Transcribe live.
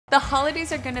The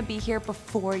holidays are gonna be here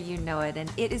before you know it, and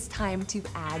it is time to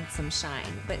add some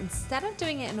shine. But instead of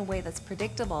doing it in a way that's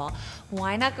predictable,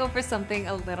 why not go for something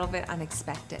a little bit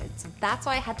unexpected? So that's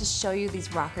why I had to show you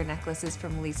these rocker necklaces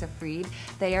from Lisa Freed.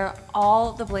 They are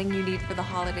all the bling you need for the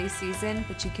holiday season,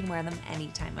 but you can wear them any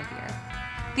time of year.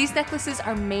 These necklaces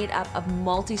are made up of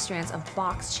multi-strands of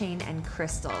box chain and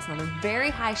crystals. Now they're very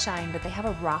high shine, but they have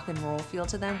a rock and roll feel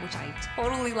to them, which I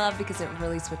totally love because it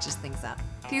really switches things up.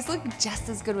 These look just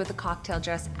as good with the cocktail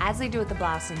dress as they do with the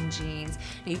blouse and jeans.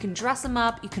 Now you can dress them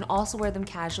up, you can also wear them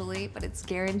casually, but it's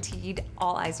guaranteed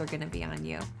all eyes are gonna be on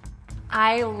you.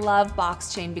 I love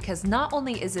box chain because not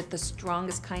only is it the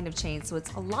strongest kind of chain, so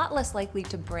it's a lot less likely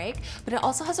to break, but it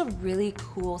also has a really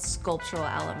cool sculptural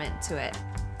element to it.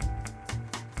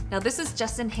 Now this is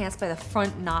just enhanced by the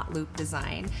front knot loop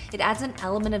design. It adds an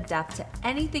element of depth to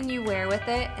anything you wear with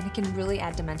it, and it can really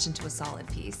add dimension to a solid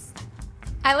piece.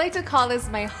 I like to call this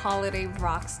my holiday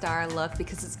rock star look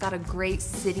because it's got a great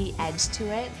city edge to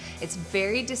it. It's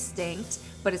very distinct,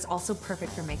 but it's also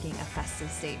perfect for making a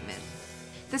festive statement.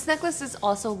 This necklace is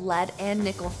also lead and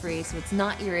nickel free, so it's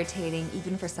not irritating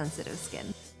even for sensitive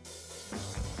skin.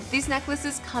 These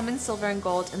necklaces come in silver and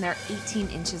gold and they're 18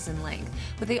 inches in length,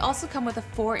 but they also come with a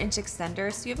 4-inch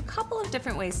extender, so you have a couple of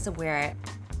different ways to wear it.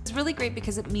 It's really great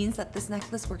because it means that this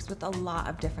necklace works with a lot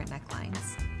of different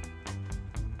necklines.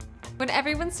 When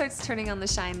everyone starts turning on the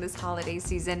shine this holiday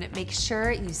season, make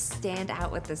sure you stand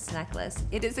out with this necklace.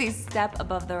 It is a step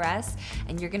above the rest,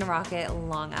 and you're gonna rock it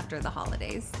long after the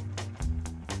holidays.